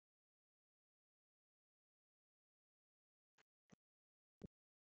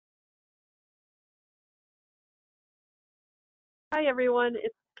Hi, everyone.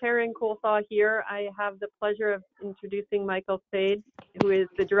 It's Karen Colthaw here. I have the pleasure of introducing Michael Seid, who is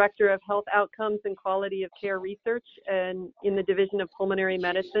the Director of Health Outcomes and Quality of Care Research and in the Division of Pulmonary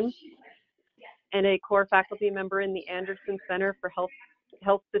Medicine, and a core faculty member in the Anderson Center for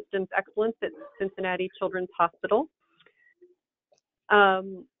Health Systems Excellence at Cincinnati Children's Hospital.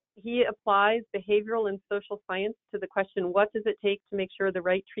 He applies behavioral and social science to the question, what does it take to make sure the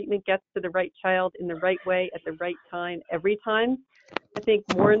right treatment gets to the right child in the right way at the right time, every time? I think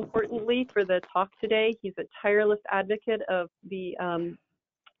more importantly for the talk today, he's a tireless advocate of the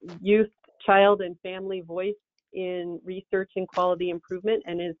youth, child, and family voice in research and quality improvement,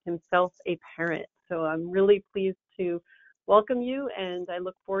 and is himself a parent. So I'm really pleased to welcome you, and I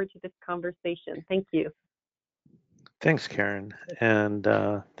look forward to this conversation. Thank you. Thanks, Karen, and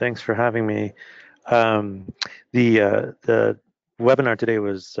thanks for having me. The webinar today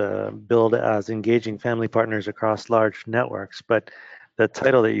was billed as Engaging Family Partners Across Large Networks, but the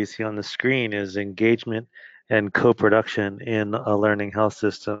title that you see on the screen is Engagement and Co-Production in a Learning Health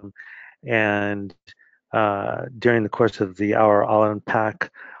System. And during the course of the hour, I'll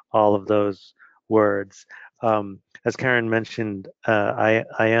unpack all of those words. As Karen mentioned, I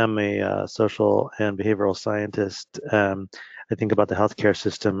am a social and behavioral scientist. I think about the healthcare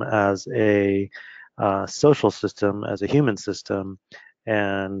system as a social system, as a human system,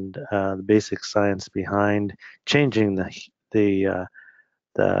 and the basic science behind changing the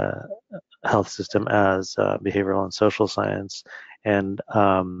health system as behavioral and social science. And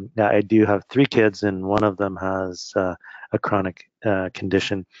I do have 3 kids, and one of them has a chronic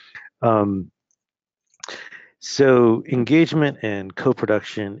condition. So engagement and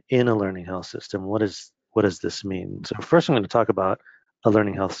co-production in a learning health system, what does this mean? So first I'm going to talk about a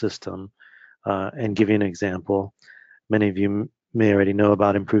learning health system and give you an example. Many of you may already know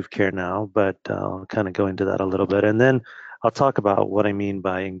about Improved Care Now, but I'll kind of go into that a little bit. And then I'll talk about what I mean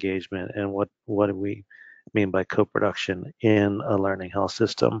by engagement and what do we mean by co-production in a learning health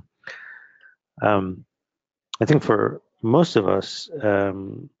system. I think for most of us,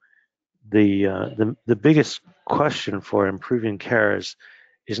 the biggest question for improving care is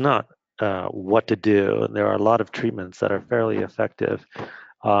not what to do. There are a lot of treatments that are fairly effective.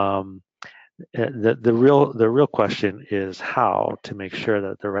 The real question is how to make sure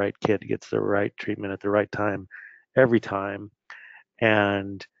that the right kid gets the right treatment at the right time, every time,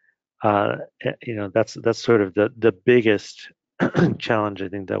 and that's sort of the biggest challenge I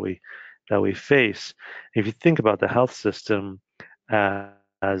think that we face. If you think about the health system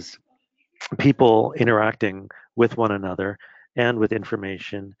as people interacting with one another and with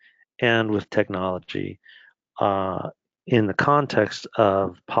information and with technology in the context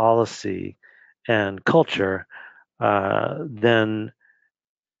of policy and culture, then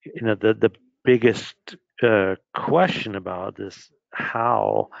the biggest question about this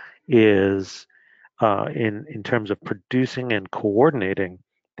how is in terms of producing and coordinating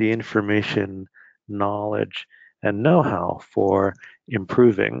the information, knowledge, and know-how for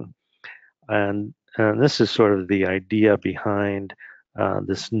improving. And this is sort of the idea behind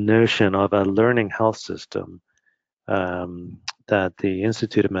this notion of a learning health system that the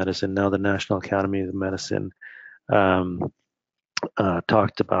Institute of Medicine, now the National Academy of Medicine,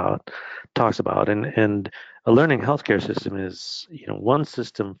 talks about. And a learning healthcare system is one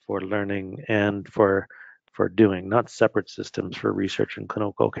system for learning and for doing, not separate systems for research and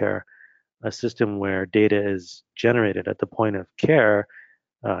clinical care. A system where data is generated at the point of care,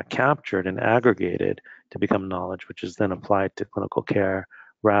 captured and aggregated to become knowledge, which is then applied to clinical care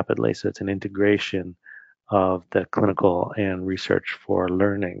rapidly. So it's an integration of the clinical and research for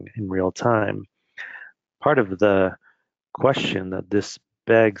learning in real time. Part of the question that this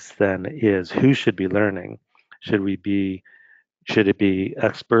begs then is who should be learning? Should it be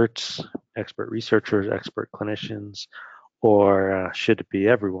experts, expert researchers, expert clinicians, or should it be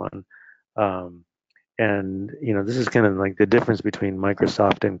everyone? And this is kind of like the difference between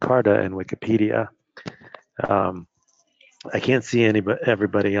Microsoft and Carta and Wikipedia. I can't see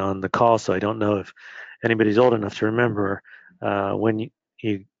everybody on the call, so I don't know if anybody's old enough to remember when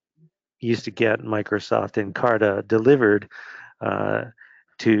you used to get Microsoft and Carta delivered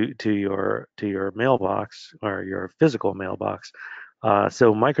to your mailbox or your physical mailbox.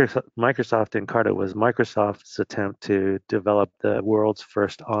 So Microsoft and Carta was Microsoft's attempt to develop the world's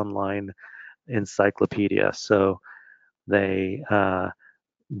first online encyclopedia. So they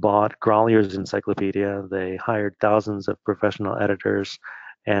bought Grolier's encyclopedia. They hired thousands of professional editors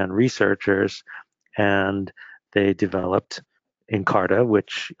and researchers, and they developed Encarta,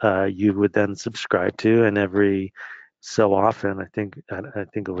 which you would then subscribe to, and every so often, I think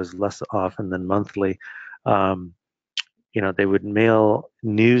it was less often than monthly, they would mail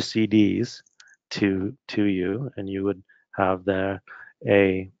new CDs to you, and you would have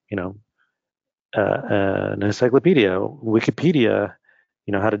a an encyclopedia. Wikipedia,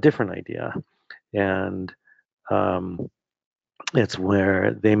 had a different idea, and um, it's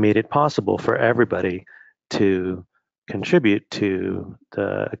where they made it possible for everybody to contribute to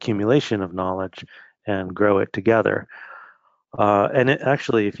the accumulation of knowledge and grow it together. And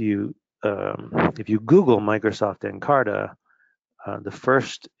actually, if you Google Microsoft Encarta, the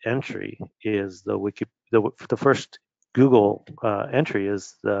first entry is the first Google entry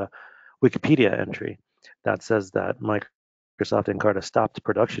is the Wikipedia entry that says that Microsoft Encarta stopped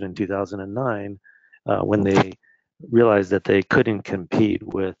production in 2009 when they realized that they couldn't compete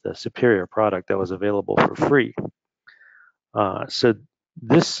with a superior product that was available for free. So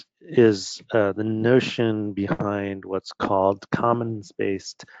this is the notion behind what's called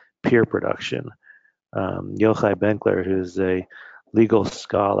commons-based peer production. Yochai Benkler, who's a legal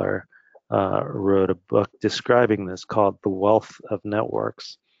scholar, wrote a book describing this called The Wealth of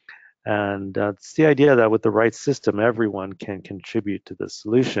Networks. And it's the idea that with the right system, everyone can contribute to the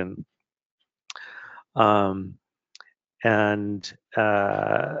solution. Um, and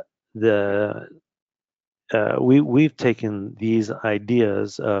we've taken these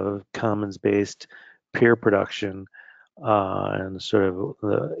ideas of commons-based peer production and sort of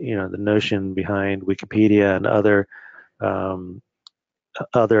the notion behind Wikipedia and other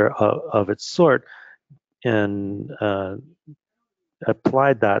of its sort, and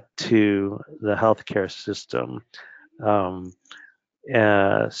applied that to the healthcare system.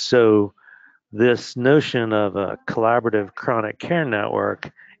 So this notion of a collaborative chronic care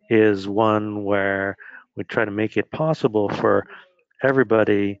network is one where we try to make it possible for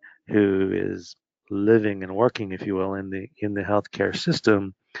everybody who is living and working, if you will, in the healthcare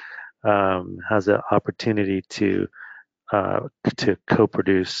system, has an opportunity to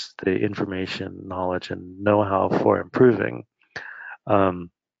co-produce the information, knowledge, and know-how for improving. An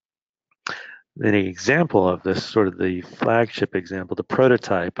example of this, sort of the flagship example, the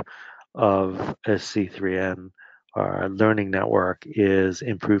prototype of a C3N, our learning network, is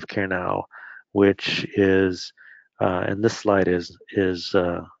Improve Care Now, which is, and this slide is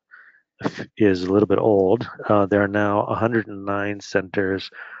a little bit old. There are now 109 centers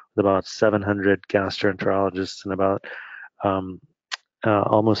with about 700 gastroenterologists and about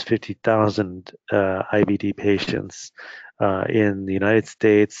almost 50,000 IBD patients in the United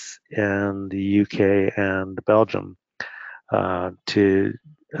States and the UK and Belgium to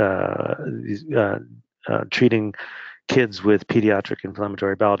treating kids with pediatric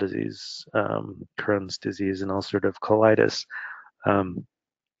inflammatory bowel disease, Crohn's disease, and ulcerative colitis.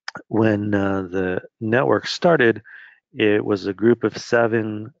 When the network started, it was a group of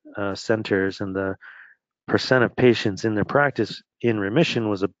 7 centers, and the percent of patients in their practice in remission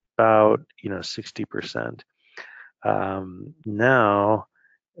was about 60%. Now,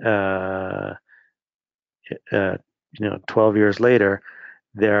 12 years later,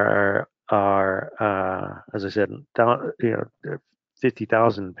 there are, as I said,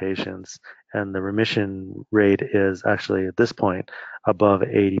 50,000 patients, and the remission rate is actually at this point above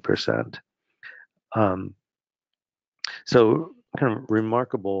 80%. So kind of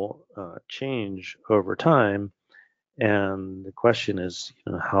remarkable change over time. And the question is,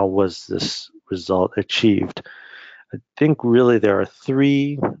 how was this result achieved? I think really there are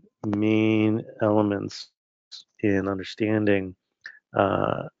 3 main elements in understanding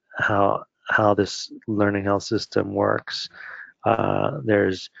how this learning health system works.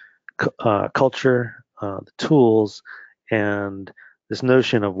 There's culture, the tools, and this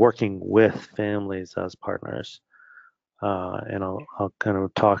notion of working with families as partners. And I'll kind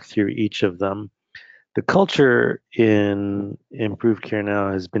of talk through each of them. The culture in Improved Care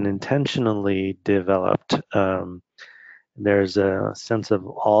Now has been intentionally developed. There's a sense of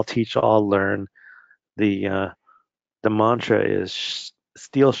all teach, all learn. The mantra is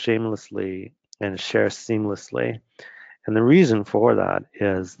steal shamelessly and share seamlessly. And the reason for that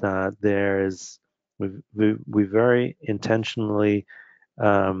is that we very intentionally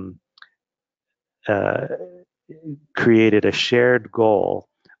um, uh, created a shared goal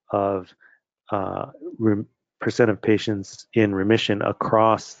of percent of patients in remission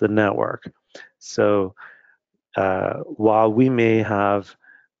across the network. So while we may have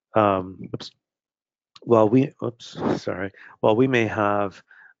while we may have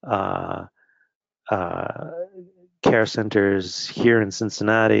care centers here in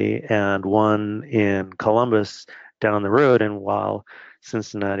Cincinnati and one in Columbus down the road, and while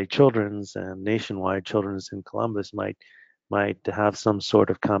Cincinnati Children's and Nationwide Children's in Columbus might have some sort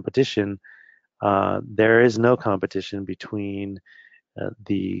of competition, There is no competition between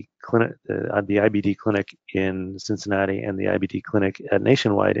the clinic, the IBD clinic in Cincinnati and the IBD clinic at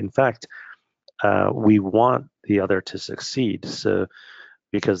Nationwide. In fact, we want the other to succeed, so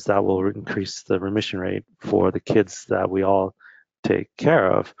because that will increase the remission rate for the kids that we all take care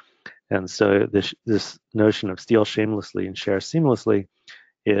of. And so this notion of steal shamelessly and share seamlessly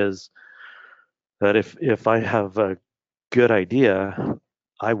is that if I have a good idea,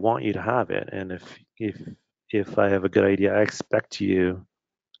 I want you to have it, and if I have a good idea, I expect you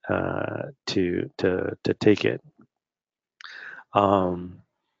to take it.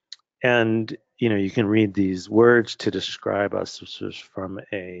 And you can read these words to describe us. This was from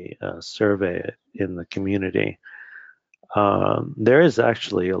a survey in the community. There is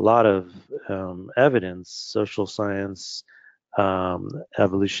actually a lot of evidence, social science,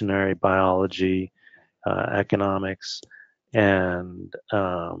 evolutionary biology, economics, and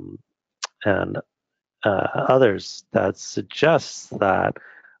others that suggests that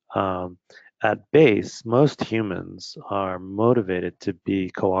um, at base, most humans are motivated to be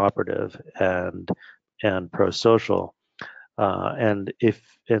cooperative and pro-social. And if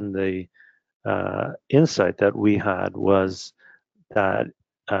in the insight that we had was that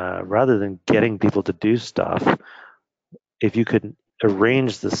rather than getting people to do stuff, if you could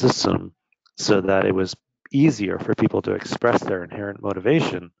arrange the system so that it was easier for people to express their inherent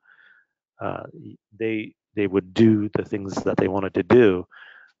motivation, uh, they would do the things that they wanted to do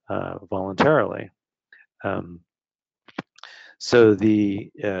voluntarily. Um, so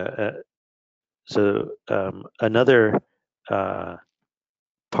the another uh,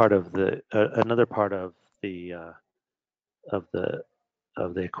 part of the another part of the of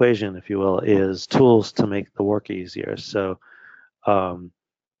the equation, if you will, is tools to make the work easier. So um,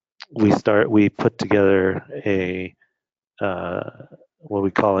 we put together a what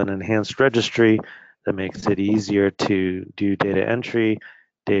we call an enhanced registry that makes it easier to do data entry,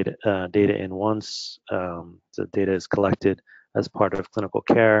 data in once. The data is collected as part of clinical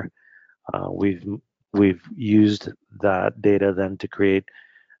care. We've used that data then to create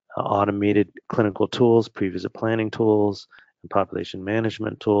automated clinical tools, pre-visit planning tools, and population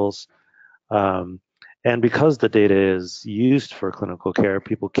management tools. Um, and because the data is used for clinical care,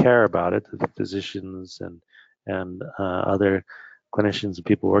 people care about it. The physicians and other clinicians and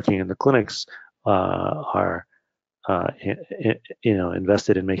people working in the clinics are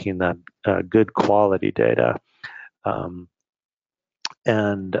invested in making that good quality data. Um,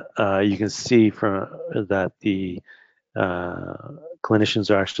 and you can see from that the clinicians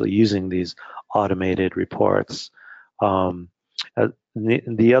are actually using these automated reports. The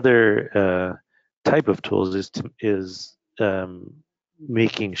other type of tools is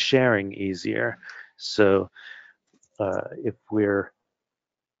making sharing easier. So if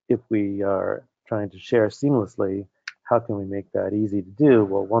we are trying to share seamlessly, how can we make that easy to do?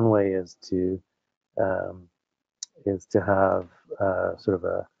 Well, one way um, is to have sort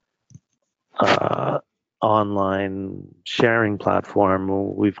of a online sharing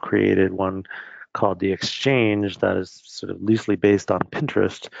platform. We've created one called the Exchange that is sort of loosely based on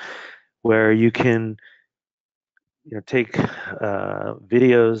Pinterest, where you can take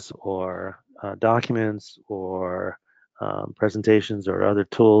videos or documents or presentations or other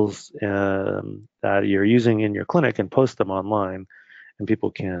tools that you're using in your clinic and post them online, and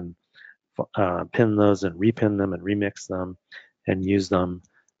people can pin those and repin them and remix them and use them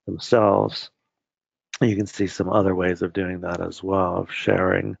themselves. You can see some other ways of doing that as well, of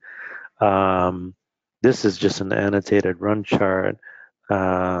sharing. This is just an annotated run chart,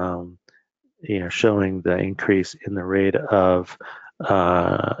 showing the increase in the rate of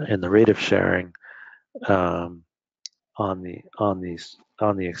sharing on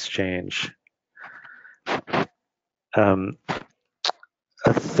the exchange. A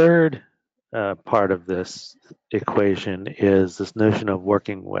third part of this equation is this notion of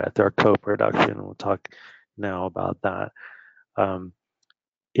working with or co-production. We'll talk now about that.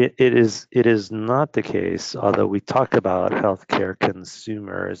 It is not the case, although we talk about healthcare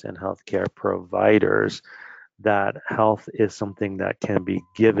consumers and healthcare providers, that health is something that can be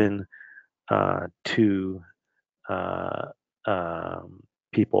given to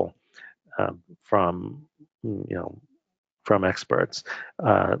people from from experts.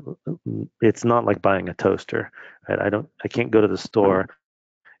 It's not like buying a toaster. Right? I can't go to the store,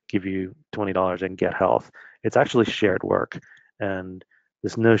 give you $20 and get health. It's actually shared work, and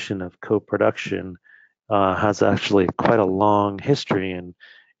this notion of co-production has actually quite a long history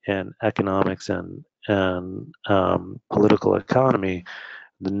in economics and political economy.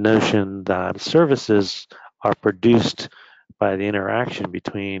 The notion that services are produced by the interaction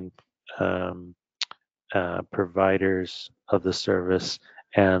between providers of the service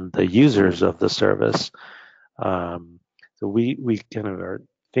and the users of the service. Um, so we kind of are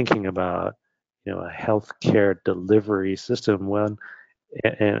thinking about a healthcare delivery system when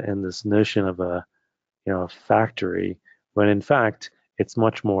and this notion of a factory, when in fact it's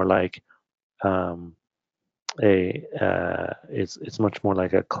much more like um, it's much more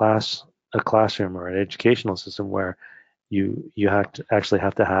like a classroom or an educational system where you have to actually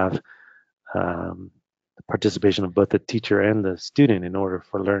have to have the participation of both the teacher and the student in order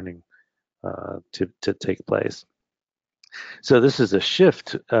for learning to take place. So this is a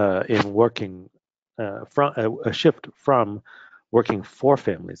shift in working from a shift from working for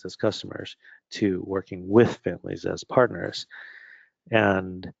families as customers to working with families as partners.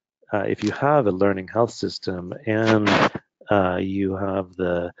 And if you have a learning health system and you have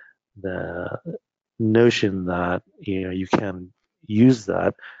the notion that you can use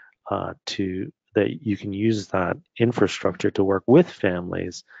that to that you can use that infrastructure to work with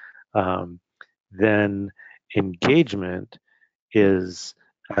families, um, then engagement is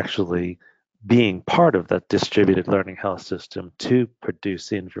actually being part of that distributed learning health system to produce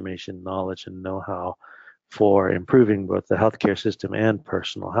the information, knowledge, and know-how for improving both the healthcare system and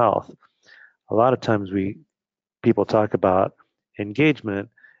personal health. A lot of times people talk about engagement,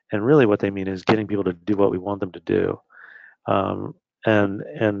 and really what they mean is getting people to do what we want them to do. Um,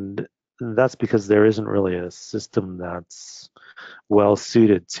 and that's because there isn't really a system that's well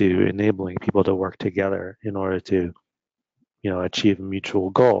suited to enabling people to work together in order to achieve a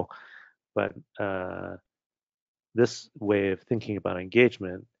mutual goal. But this way of thinking about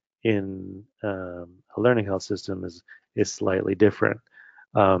engagement in a learning health system is slightly different.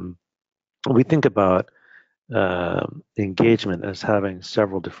 Um, we think about engagement as having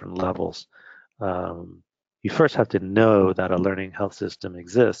several different levels. Um, you first have to know that a learning health system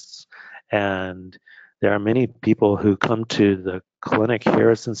exists, and there are many people who come to the clinic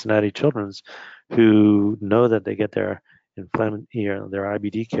here at Cincinnati Children's who know that they get their their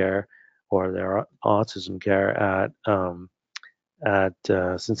IBD care or their autism care at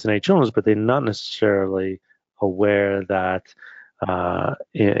Cincinnati Children's, but they're not necessarily aware that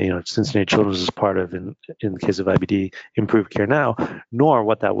Cincinnati Children's is part of, in the case of IBD, Improved Care Now, nor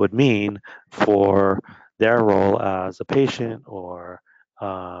what that would mean for their role as a patient or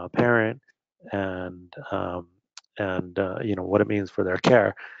parent, and what it means for their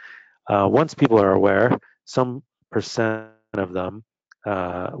care. Once people are aware, some percent of them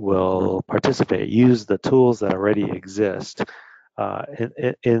will participate, use the tools that already exist.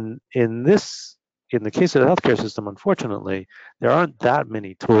 In this, in the case of the healthcare system, unfortunately, there aren't that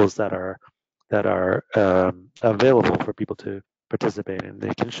many tools that are available for people to participate in.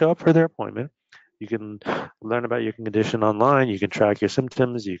 They can show up for their appointment. You can learn about your condition online. You can track your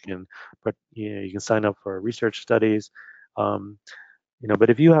symptoms. You can sign up for research studies. Um,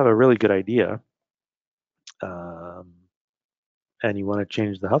 but if you have a really good idea um, and you want to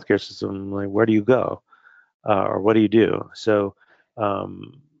change the healthcare system, like where do you go or what do you do? So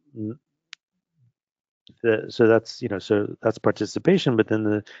um, so that's participation, but then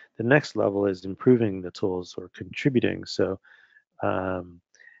the next level is improving the tools or contributing. So um,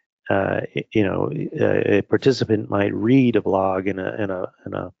 a participant might read a blog and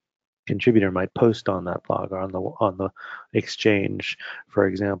a contributor might post on that blog or on the exchange, for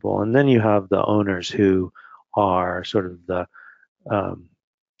example. And then you have the owners who are sort of the um,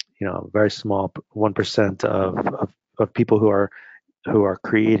 very small 1% of people who are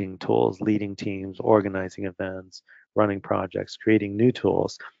creating tools, leading teams, organizing events, running projects, creating new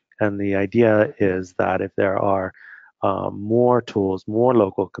tools. And the idea is that if there are more tools, more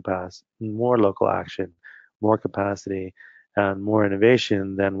local capacity, more local action, more capacity, and more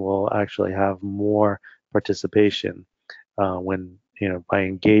innovation, then we'll actually have more participation when, by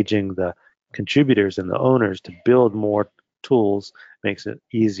engaging the contributors and the owners to build more tools makes it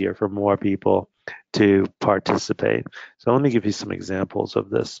easier for more people to participate. So let me give you some examples of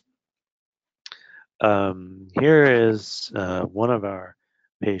this. Here is one of our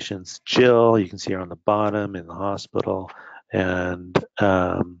patients, Jill. You can see her on the bottom in the hospital, and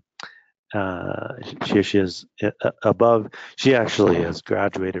here she is above. She actually has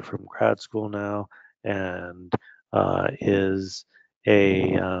graduated from grad school now and is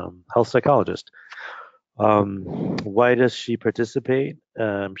a health psychologist. Why does she participate?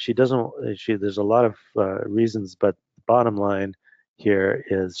 She doesn't. There's a lot of reasons, but the bottom line here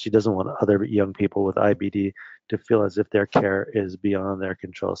is she doesn't want other young people with IBD to feel as if their care is beyond their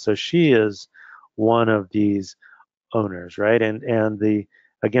control. So she is one of these owners, right? And the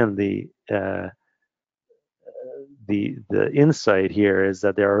again the insight here is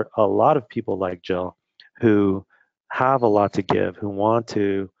that there are a lot of people like Jill who have a lot to give, who want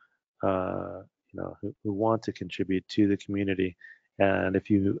to who want to contribute to the community, and if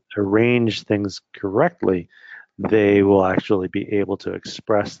you arrange things correctly, they will actually be able to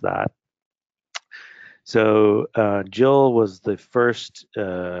express that. So Jill was the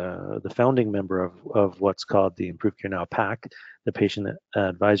founding member of what's called the Improve Care Now PAC, the Patient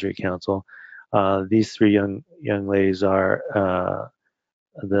Advisory Council. These three young ladies are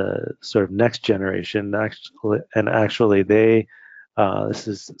the sort of next generation. Actually, this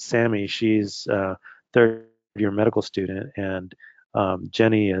is Sammy. She's third year medical student, and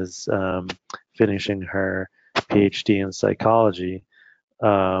Jenny is finishing her PhD in psychology.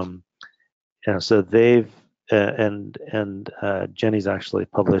 So they've and Jenny's actually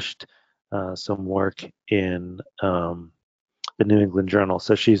published some work in the New England Journal.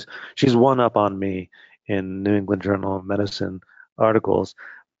 So she's one up on me in New England Journal of Medicine articles.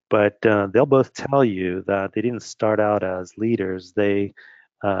 But they'll both tell you that they didn't start out as leaders.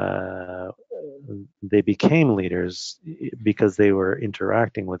 Uh, they became leaders because they were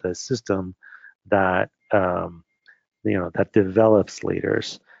interacting with a system that that develops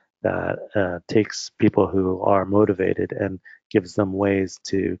leaders, that takes people who are motivated and gives them ways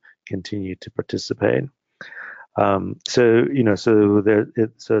to continue to participate. So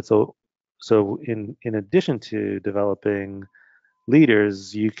in addition to developing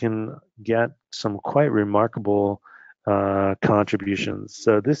leaders, you can get some quite remarkable contributions.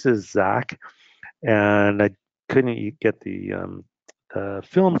 So this is Zach, and I couldn't get the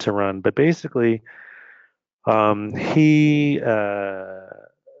film to run, but basically, he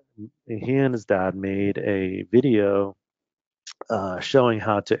and his dad made a video showing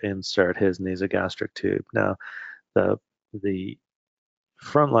how to insert his nasogastric tube. Now, the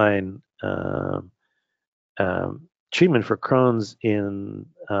frontline treatment for Crohn's in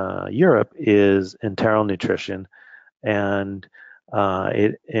Europe is enteral nutrition, and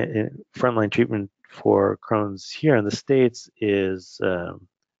frontline treatment for Crohn's here in the States is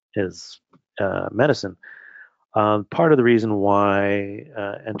medicine. Part of the reason why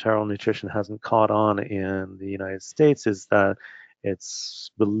enteral nutrition hasn't caught on in the United States is that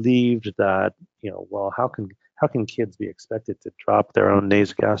it's believed that, well, how can kids be expected to drop their own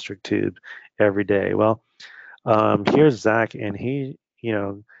nasogastric tube every day? Well, here's Zach, and he,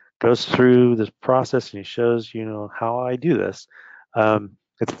 goes through this process, and he shows, how I do this.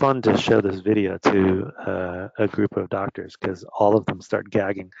 It's fun to show this video to a group of doctors because all of them start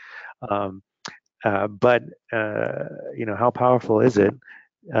gagging. But how powerful is it,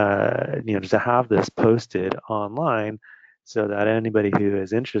 to have this posted online so that anybody who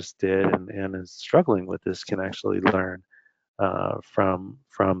is interested and is struggling with this can actually learn from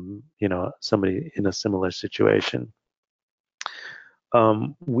somebody in a similar situation.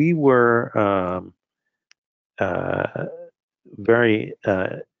 We were very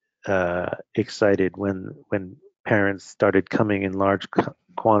excited when parents started coming in large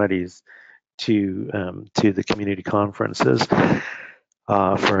quantities to the community conferences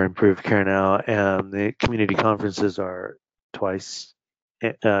for Improved Care Now, and the community conferences are twice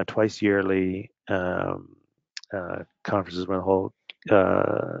yearly conferences where the whole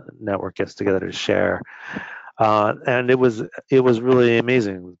network gets together to share. And it was really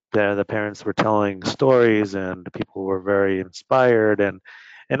amazing. The parents were telling stories, and people were very inspired. And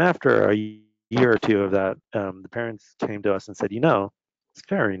after a year or two of that, the parents came to us and said, it's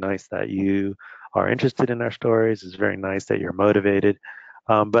very nice that you are interested in our stories. It's very nice that you're motivated,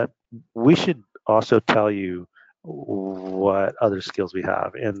 but we should also tell you what other skills we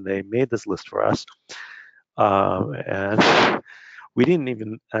have. And they made this list for us, and we didn't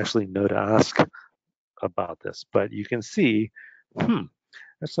even actually know to ask about this, but you can see,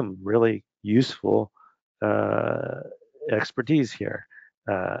 there's some really useful expertise here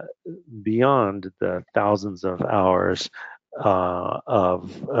beyond the thousands of hours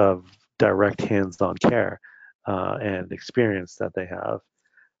of direct hands-on care and experience that they have.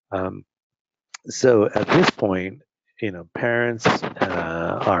 So at this point, parents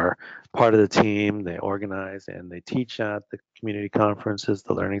are part of the team. They organize and they teach at the community conferences,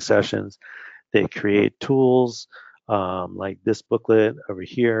 the learning sessions. They create tools like this booklet over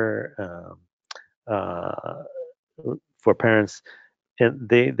here for parents, and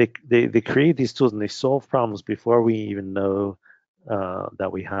they create these tools and they solve problems before we even know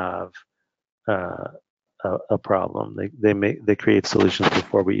that we have a problem. They create solutions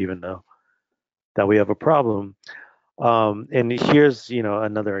before we even know that we have a problem. And here's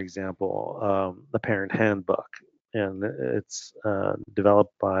another example, the parent handbook, and it's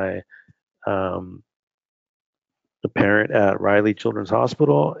developed by parent at Riley Children's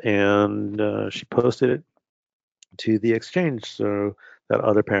Hospital, and she posted it to the exchange so that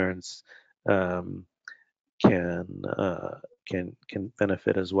other parents um, can can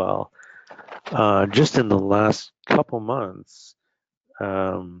benefit as well. Just in the last couple months,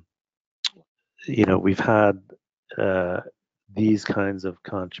 um, we've had uh, these kinds of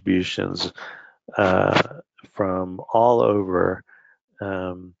contributions uh, from all over,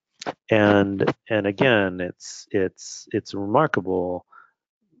 um, and again, it's remarkable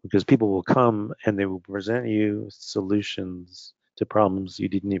because people will come and they will present you solutions to problems you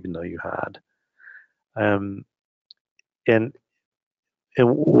didn't even know you had. Um, and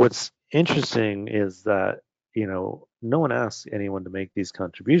and what's interesting is that no one asks anyone to make these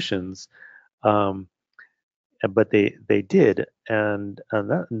contributions, um, but they did, and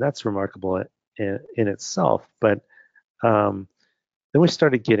that's remarkable in itself. But um, then we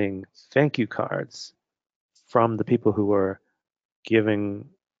started getting thank you cards from the people who were giving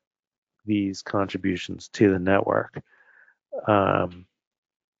these contributions to the network. Um,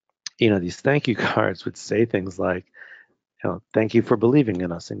 these thank you cards would say things like, thank you for believing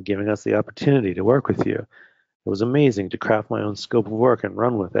in us and giving us the opportunity to work with you. It was amazing to craft my own scope of work and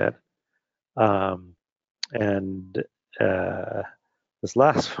run with it. Um, and this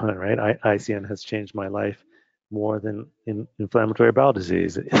last one, right? ICN has changed my life more than inflammatory bowel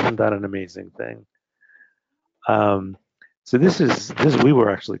disease. Isn't that an amazing thing? Um, so this we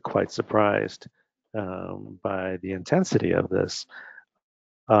were actually quite surprised by the intensity of this.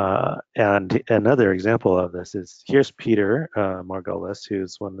 And another example of this is here's Peter Margolis,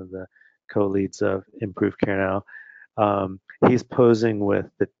 who's one of the co-leads of Improve Care Now. He's posing with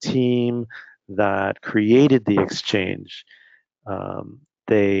the team that created the exchange.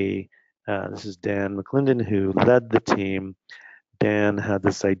 This is Dan McClendon who led the team. Dan had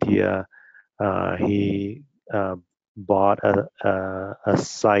this idea. He bought a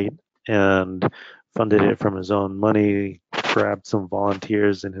site and funded it from his own money, grabbed some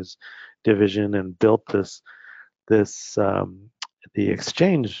volunteers in his division, and built this the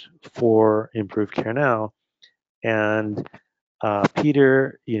exchange for Improve Care Now. And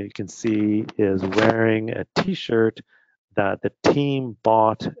Peter, you can see, is wearing a T-shirt that the team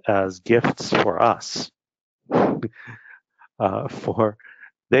bought as gifts for us. For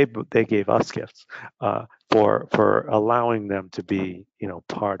they gave us gifts for allowing them to be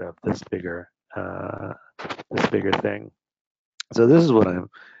part of this bigger thing. So this is what I'm.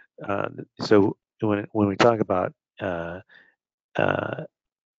 So when we talk about uh,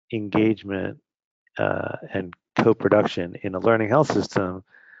 engagement and co-production in a learning health system,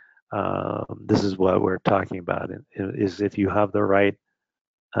 this is what we're talking about. Is if you have uh,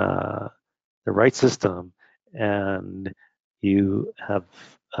 the right system and you have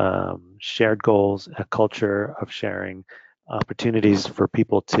shared goals, a culture of sharing, opportunities for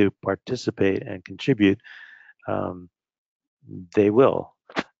people to participate and contribute, um, they will,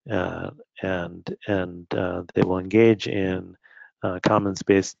 uh, and they will engage in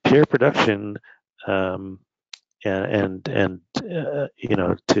commons-based peer production, um, and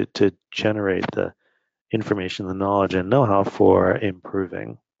to generate the information, the knowledge, and know-how for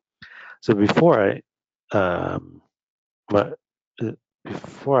improving. So um, but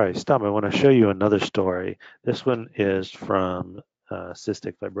before I stop, I want to show you another story. This one is from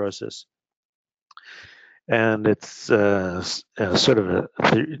cystic fibrosis, and it's sort of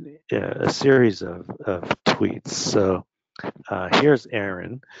a series of tweets. So here's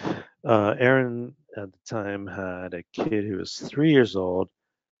Aaron. Aaron at the time had a kid who was 3 years old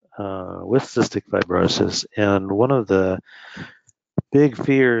with cystic fibrosis, and one of the big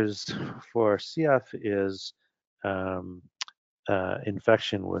fears for CF is um,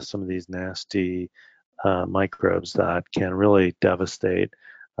 infection with some of these nasty microbes that can really devastate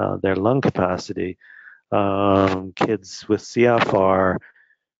their lung capacity. Kids with CF are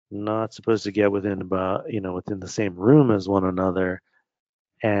not supposed to get within the same room as one another,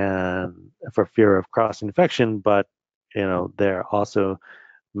 and for fear of cross infection, but they're also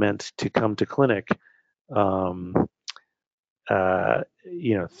meant to come to clinic um,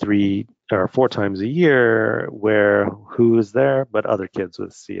 3 or 4 times a year, where who is there but other kids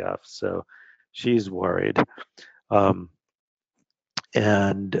with CF. So she's worried, um,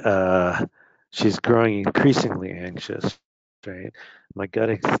 and she's growing increasingly anxious. Right, my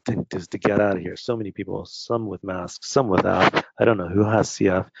gut instinct is to get out of here. So many people, some with masks, some without. I don't know who has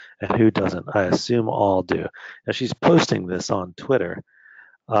CF and who doesn't. I assume all do. Now she's posting this on Twitter,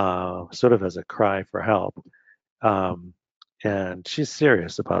 sort of as a cry for help. Um, and she's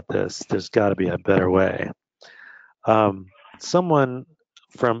serious about this. There's got to be a better way. Um, Someone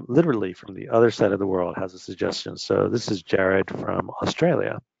from literally from the other side of the world has a suggestion. So this is Jared from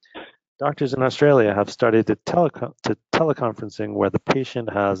Australia. Doctors in Australia have started to teleconferencing where the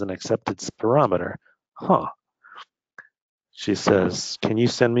patient has an accepted spirometer. Huh. She says, can you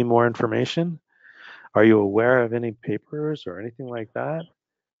send me more information? Are you aware of any papers or anything like that?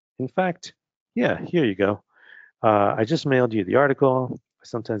 In fact, yeah, here you go. I just mailed you the article. I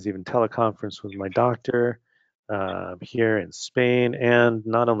sometimes even teleconference with my doctor here in Spain. And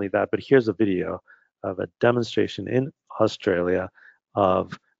not only that, but here's a video of a demonstration in Australia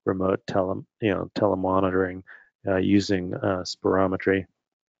of remote telemonitoring using spirometry.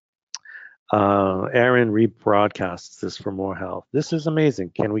 Aaron rebroadcasts this for more health. This is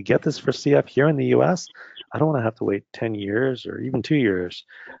amazing. Can we get this for CF here in the US? I don't want to have to wait 10 years or even 2 years.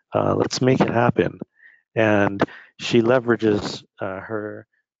 Let's make it happen. And she leverages her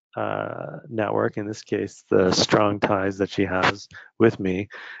network, in this case, the strong ties that she has with me,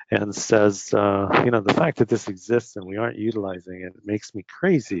 and says, the fact that this exists and we aren't utilizing it makes me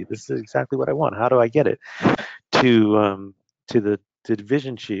crazy. This is exactly what I want. How do I get it? To the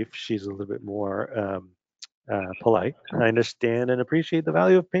division chief, she's a little bit more polite. I understand and appreciate the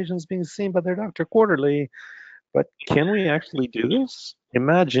value of patients being seen by their doctor quarterly, but can we actually do this?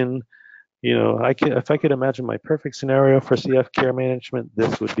 Imagine, if I could imagine my perfect scenario for CF care management,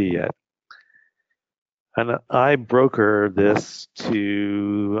 this would be it. And I broker this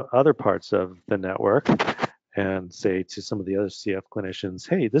to other parts of the network and say to some of the other CF clinicians,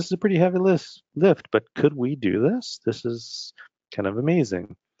 hey, this is a pretty heavy lift, but could we do this? This is kind of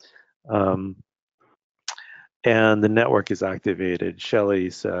amazing. And the network is activated.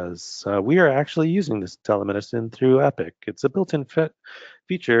 Shelley says, we are actually using this telemedicine through Epic. It's a built-in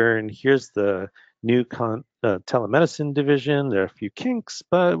feature, and here's the new telemedicine division. There are a few kinks,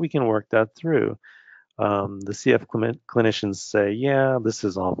 but we can work that through. The CF clinicians say, yeah, this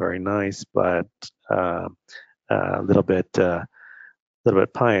is all very nice, but a little bit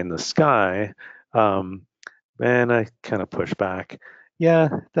pie in the sky. And I kind of push back. Yeah,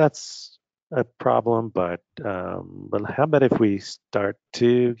 that's a problem, but how about if we start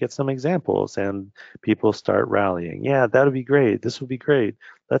to get some examples and people start rallying? Yeah, that would be great. This would be great.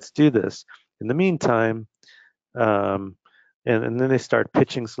 Let's do this. In the meantime, and then they start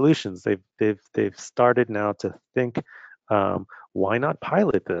pitching solutions. They've started now to think, why not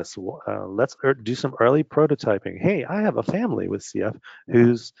pilot this? Let's do some early prototyping. Hey, I have a family with CF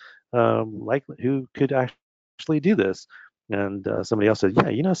who's who could actually do this. And somebody else said,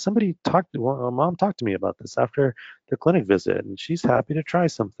 yeah, mom talked to me about this after the clinic visit, and she's happy to try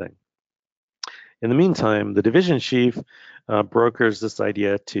something. In the meantime, the division chief brokers this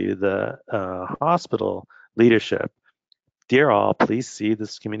idea to the hospital leadership. Dear all, please see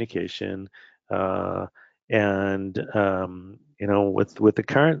this communication. And with the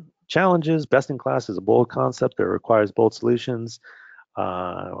current challenges, best in class is a bold concept that requires bold solutions.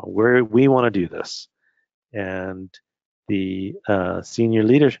 We want to do this. And the senior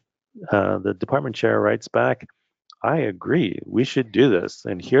leader, the department chair, writes back, I agree. We should do this.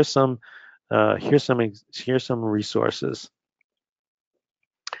 And here's some resources.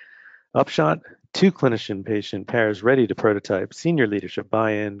 Upshot, 2 clinician-patient pairs ready to prototype, senior leadership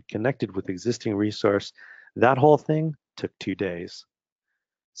buy-in, connected with existing resource. That whole thing took 2 days.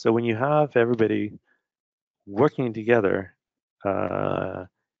 So when you have everybody working together,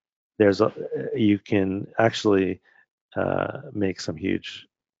 you can actually make some huge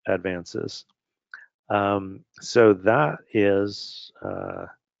advances. So that is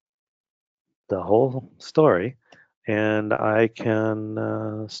the whole story. And I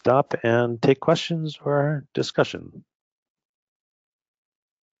can stop and take questions or discussion.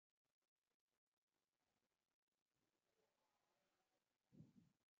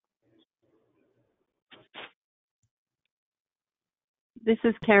 This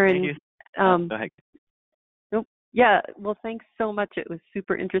is Karen. Go ahead. Nope. Yeah. Well, thanks so much. It was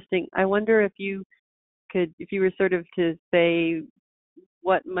super interesting. I wonder if you were sort of to say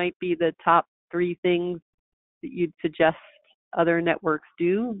what might be the top 3 things that you'd suggest other networks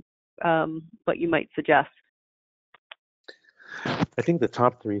do, what you might suggest. I think the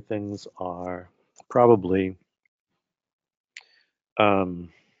top 3 things are probably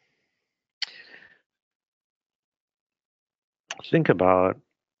think about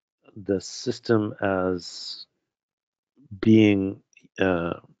the system as being,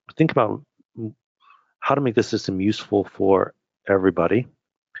 think about how to make the system useful for everybody.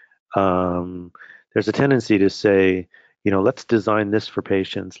 There's a tendency to say, let's design this for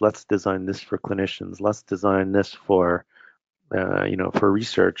patients, let's design this for clinicians, let's design this for, for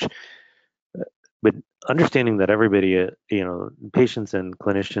research. but understanding that everybody, patients and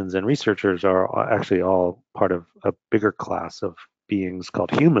clinicians and researchers are actually all part of a bigger class of beings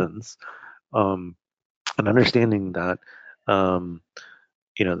called humans, um, and understanding that, um,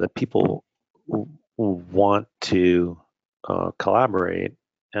 that people want to collaborate,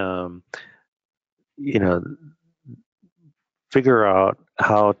 um, you know, figure out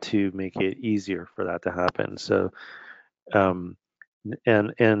how to make it easier for that to happen. So, um,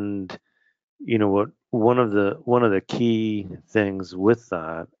 and what one of the key things with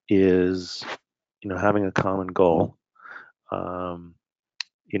that is having a common goal, um,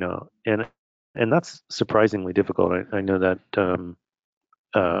 and that's surprisingly difficult. I know that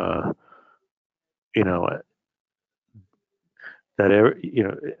uh, you know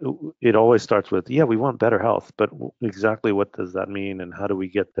it always starts with, yeah, we want better health, but exactly what does that mean, and how do we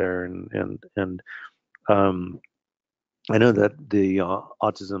get there? And um, I know that the uh,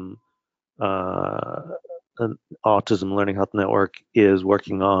 autism learning health network is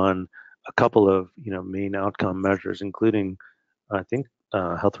working on a couple of main outcome measures, including, I think,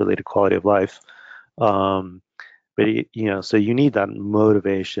 health related quality of life. um, but so you need that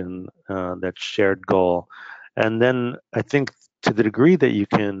motivation, that shared goal. And then I think, to the degree that you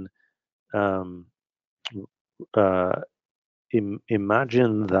can, um, uh,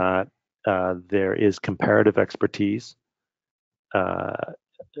 imagine that there is comparative expertise uh,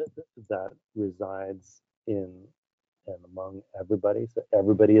 that resides in and among everybody. So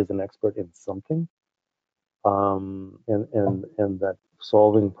everybody is an expert in something, and that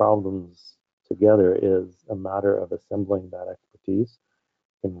solving problems together is a matter of assembling that expertise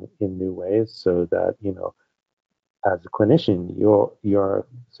in new ways, so that as a clinician, you're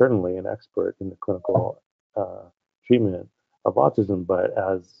certainly an expert in the clinical treatment of autism, but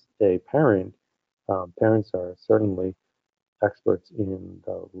as a parent, parents are certainly experts in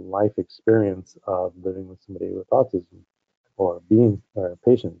the life experience of living with somebody with autism, or a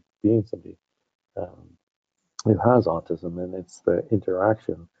patient being somebody um, who has autism, and it's the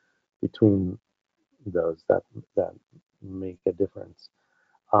interaction between those that make a difference.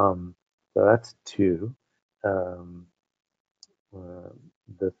 So that's two. Um, uh,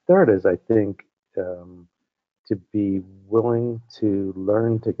 the third is, I think, to be willing to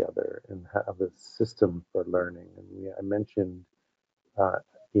learn together and have a system for learning. And I mentioned, uh,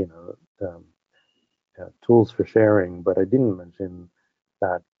 you know, um, tools for sharing, but I didn't mention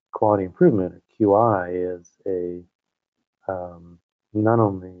that quality improvement, or QI, is a not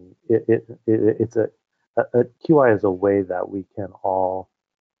only it's a QI is a way that we can all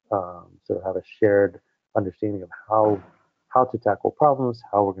sort of have a shared understanding of how to tackle problems,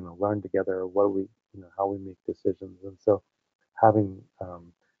 how we're going to learn together, what we how we make decisions, and so having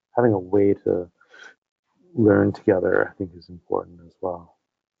having a way to learn together, I think, is important as well.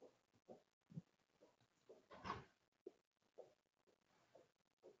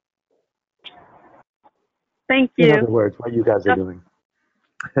 Thank In you. other words, what you guys are Yep, doing.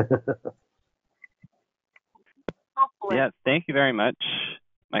 hopefully. Yeah, thank you very much,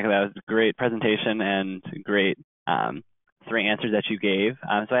 Michael. That was a great presentation and great three answers that you gave.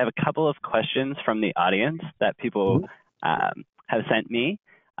 So I have a couple of questions from the audience that people have sent me.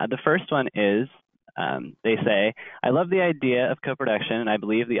 The first one is, they say, I love the idea of co-production, and I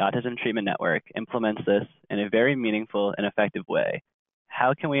believe the Autism Treatment Network implements this in a very meaningful and effective way.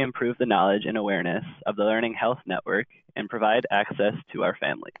 How can we improve the knowledge and awareness of the Learning Health Network and provide access to our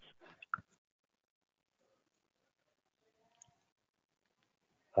families?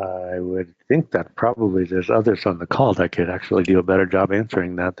 I would think that probably there's others on the call that could actually do a better job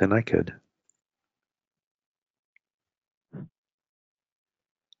answering that than I could.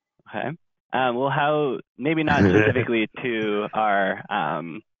 Okay. Well, how, maybe not specifically to our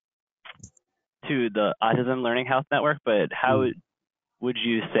to the Autism Learning Health Network, but how would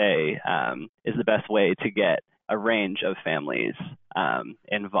you say is the best way to get a range of families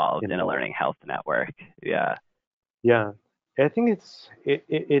involved in a learning health network? Yeah. Yeah, I think it's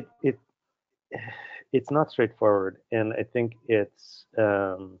not straightforward, and I think it's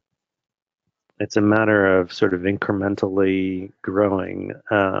a matter of sort of incrementally growing.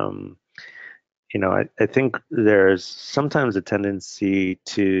 I think there's sometimes a tendency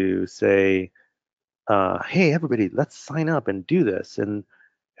to say, "Hey, everybody, let's sign up and do this," and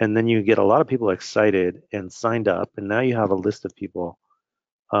then you get a lot of people excited and signed up, and now you have a list of people,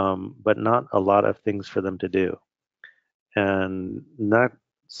 but not a lot of things for them to do, and that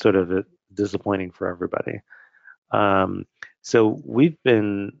sort of disappointing for everybody. Um, so we've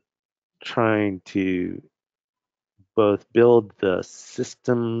been trying to both build the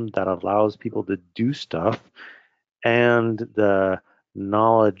system that allows people to do stuff, and the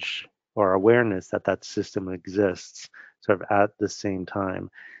knowledge or awareness that that system exists sort of at the same time.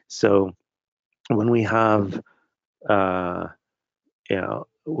 So when we have, you know,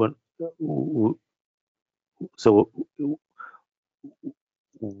 when so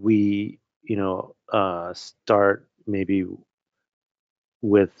we, start maybe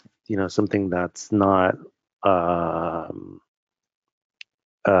with, something that's not, um,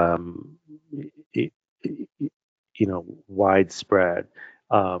 um, y- y- widespread.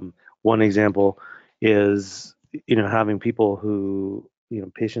 Um, One example is, having people who,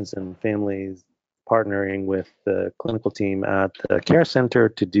 patients and families partnering with the clinical team at the care center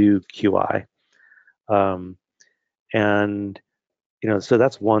to do QI. Um, and, so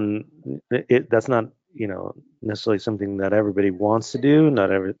that's one, that's not, necessarily something that everybody wants to do,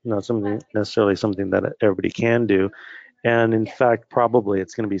 not something necessarily something that everybody can do. And in fact, probably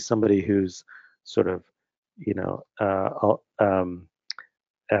it's going to be somebody who's sort of, you know, uh, um,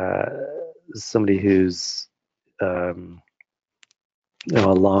 uh, somebody who's, um,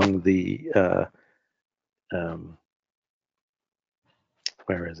 along the, um,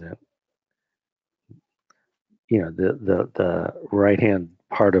 where is it? The right hand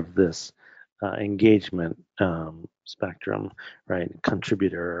part of this engagement spectrum, right?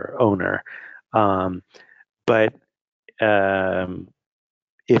 Contributor, owner. Um, but um,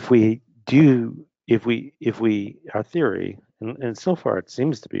 if we do, our theory, and so far it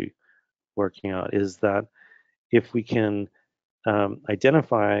seems to be working out, is that if we can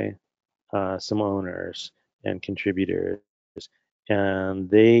identify some owners and contributors, and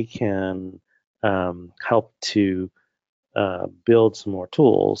they can help to build some more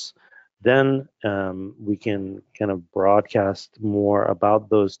tools, then we can kind of broadcast more about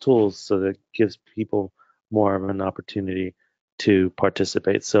those tools so that it gives people more of an opportunity to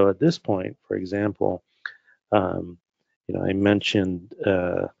participate. So at this point, for example, um, I mentioned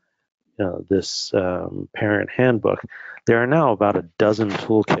this parent handbook. There are now about a dozen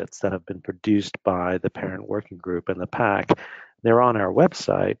toolkits that have been produced by the parent working group and the PAC. They're on our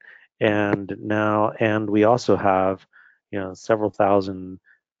website, and we also have, several thousand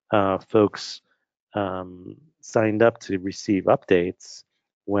folks signed up to receive updates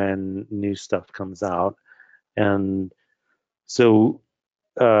when new stuff comes out, and so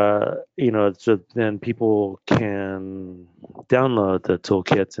so then people can download the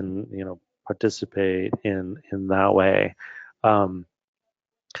toolkits and participate in that way. Um,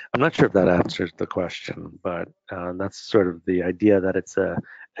 I'm not sure if that answers the question, but that's sort of the idea that it's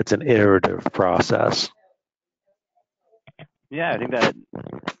an iterative process. Yeah, I think that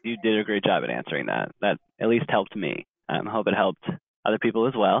you did a great job at answering that. That at least helped me. I hope it helped other people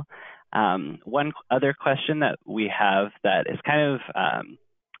as well. One other question that we have that is kind of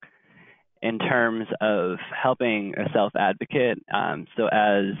in terms of helping a self-advocate. So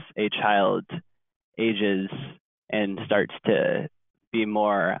as a child ages and starts to be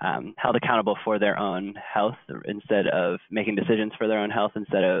more held accountable for their own health instead of making decisions for their own health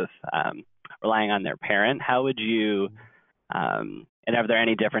instead of relying on their parent, how would you, and are there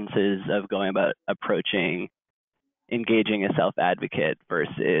any differences of going about approaching engaging a self-advocate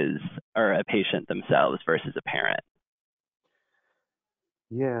versus, or a patient themselves versus a parent?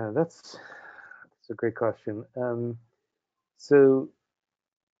 Yeah, that's a great question. So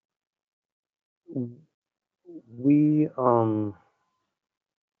we I'll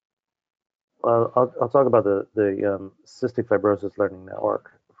talk about the cystic fibrosis learning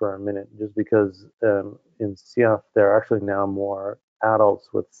network for a minute, just because in CF there are actually now more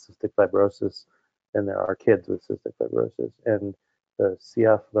adults with cystic fibrosis than there are kids with cystic fibrosis, and the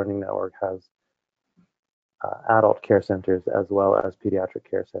CF learning network has adult care centers as well as pediatric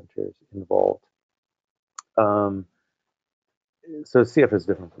care centers involved. So CF is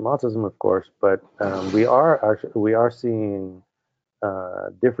different from autism, of course, but we are seeing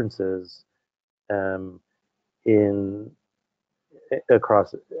differences um, in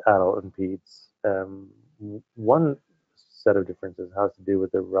across adult and peds. One set of differences has to do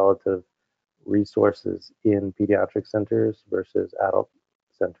with the relative resources in pediatric centers versus adult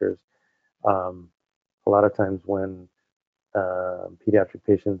centers. Um, a lot of times when pediatric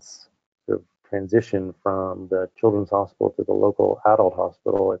patients sort of transition from the children's hospital to the local adult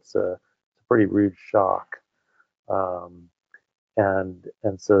hospital, it's a pretty rude shock. Um, and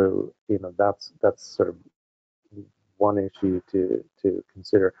so that's sort of one issue to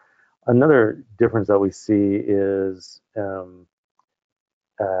consider. Another difference that we see is uh,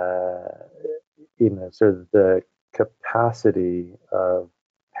 sort of the capacity of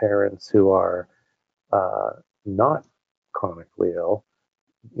parents who are uh, not chronically ill,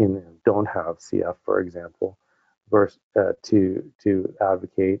 don't have CF, for example, versus to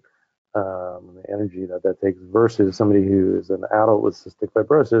advocate. the energy that takes versus somebody who is an adult with cystic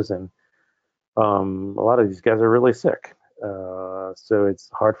fibrosis, and a lot of these guys are really sick, so it's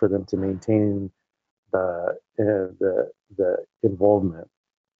hard for them to maintain the involvement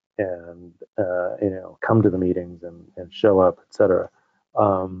and come to the meetings and show up, etc.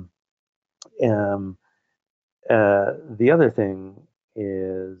 Um, and the other thing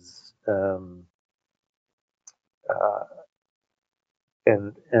is uh,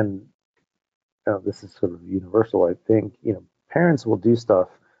 and this is sort of universal. I think parents will do stuff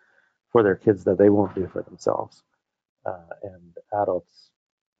for their kids that they won't do for themselves, and adults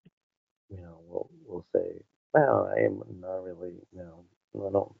will say, well, I am not really,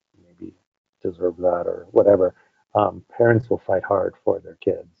 I don't maybe deserve that or whatever. Parents will fight hard for their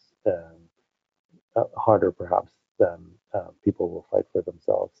kids, harder perhaps than people will fight for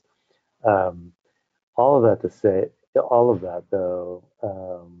themselves. Um, all of that to say, all of that though,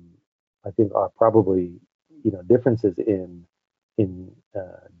 I think are probably differences in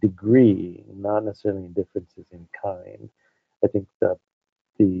degree, not necessarily differences in kind. I think that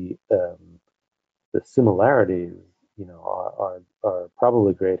the similarities, are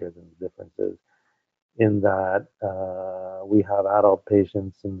probably greater than the differences. In that we have adult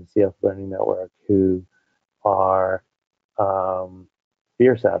patients in the CF Learning Network who are um,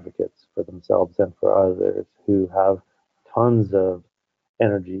 fierce advocates for themselves and for others, who have tons of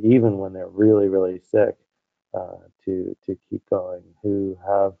energy, even when they're really, really sick, to keep going. Who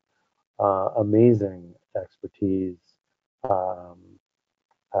have amazing expertise, um,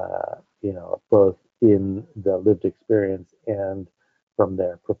 both in the lived experience and from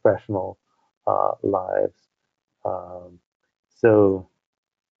their professional lives. Um, so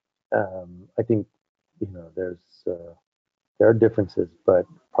I think there's there are differences, but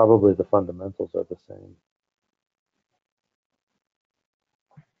probably the fundamentals are the same.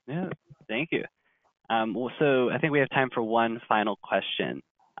 Yeah, thank you. Well, so I think we have time for one final question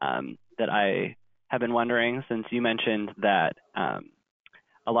that I have been wondering, since you mentioned that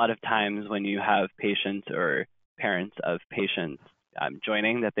a lot of times when you have patients or parents of patients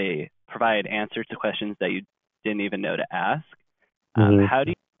joining, that they provide answers to questions that you didn't even know to ask. How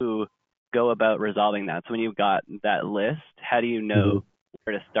do you go about resolving that? So when you've got that list, how do you know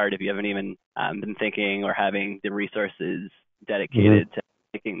where to start if you haven't even been thinking or having the resources dedicated to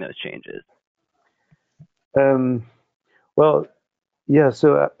making those changes? Well, yeah.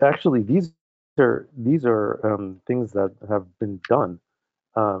 So actually, these are things that have been done.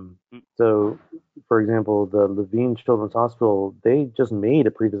 So, for example, the Levine Children's Hospital, they just made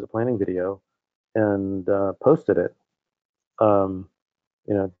a pre-visit planning video and posted it. Um,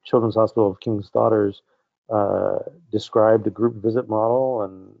 Children's Hospital of King's Daughters described the group visit model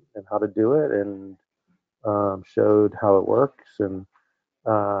and how to do it, and showed how it works. And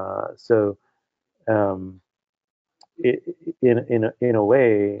so, um, in a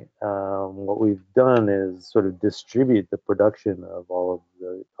way, what we've done is sort of distribute the production of all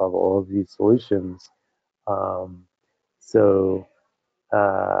of these solutions. Um, so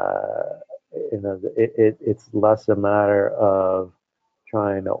it's less a matter of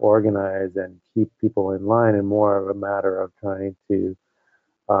trying to organize and keep people in line, and more of a matter of trying to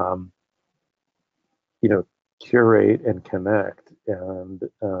um, curate and connect and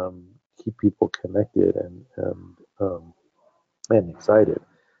keep people connected and excited,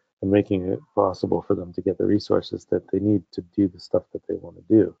 and making it possible for them to get the resources that they need to do the stuff that they want to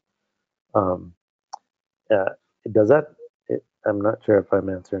do. Um, uh, does that? I'm not sure if I'm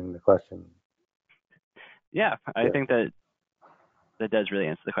answering the question. Yeah, I think that does really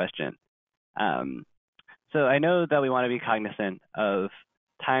answer the question. So I know that we want to be cognizant of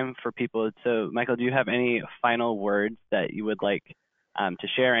time for people. So Michael, do you have any final words that you would like to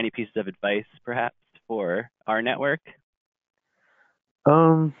share? Any pieces of advice, perhaps, for our network?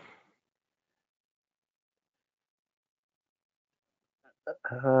 Um,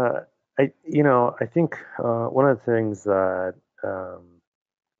 I think one of the things that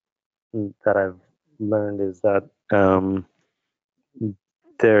I've learned is that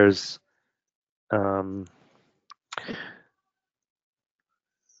there's um,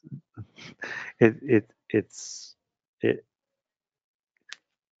 it's it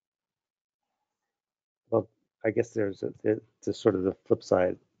well, I guess it's a sort of the flip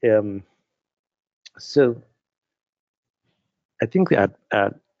side. So I think that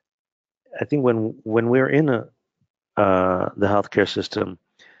I think when we're in the healthcare system,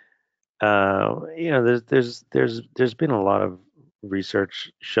 there's been a lot of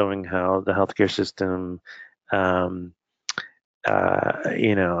research showing how the healthcare system um,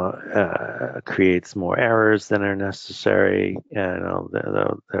 creates more errors than are necessary.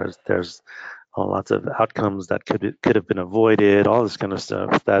 There's lots of outcomes that could have been avoided. All this kind of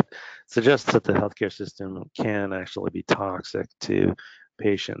stuff that suggests that the healthcare system can actually be toxic to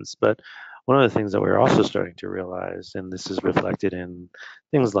patients. But one of the things that we're also starting to realize, and this is reflected in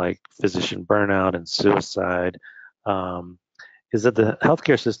things like physician burnout and suicide, um, is that the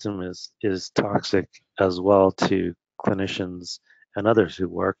healthcare system is toxic as well to clinicians and others who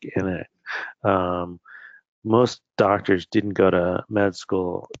work in it. Um, Most doctors didn't go to med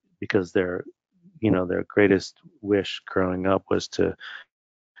school because their greatest wish growing up was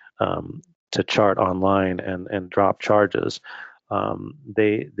um, to chart online and drop charges.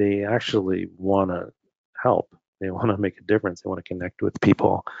 They actually want to help. They want to make a difference. They want to connect with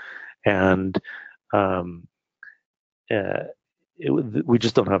people, and um, uh, we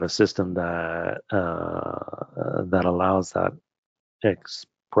just don't have a system that allows that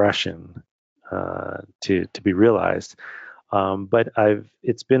expression to be realized. But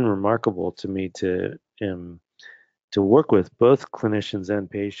it's been remarkable to me to work with both clinicians and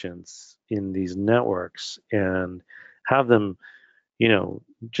patients in these networks and have them,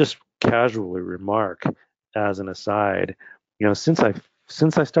 just casually remark as an aside, since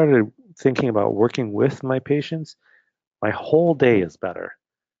I started thinking about working with my patients, my whole day is better.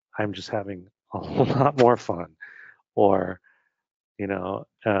 I'm just having a whole lot more fun. Or, this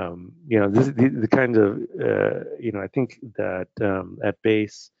is the kind of, I think that at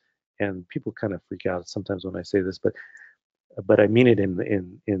base, and people kind of freak out sometimes when I say this, but I mean it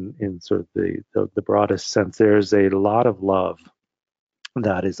in sort of the broadest sense. There's a lot of love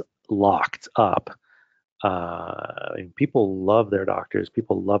that is locked up. And people love their doctors,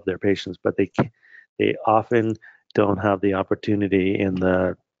 people love their patients, but they often don't have the opportunity in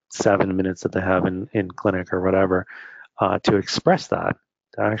the 7 minutes that they have in clinic or whatever to express that,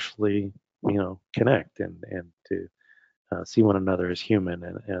 to actually connect and to see one another as human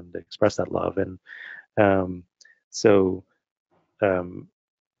and express that love. And um, so um,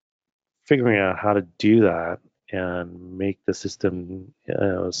 figuring out how to do that and make the system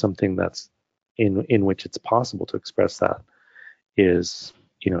something that's in which it's possible to express that is,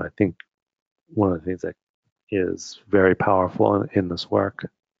 I think one of the things that is very powerful in this work.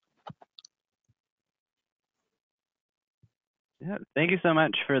 Yeah, thank you so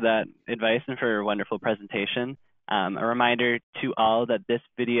much for that advice and for a wonderful presentation. A reminder to all that this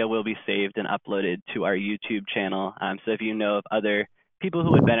video will be saved and uploaded to our YouTube channel. So if you know of other people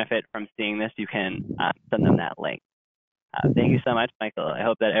who would benefit from seeing this, you can send them that link. Thank you so much, Michael. I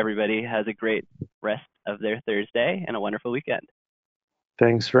hope that everybody has a great rest of their Thursday and a wonderful weekend.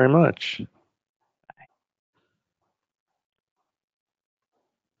 Thanks very much.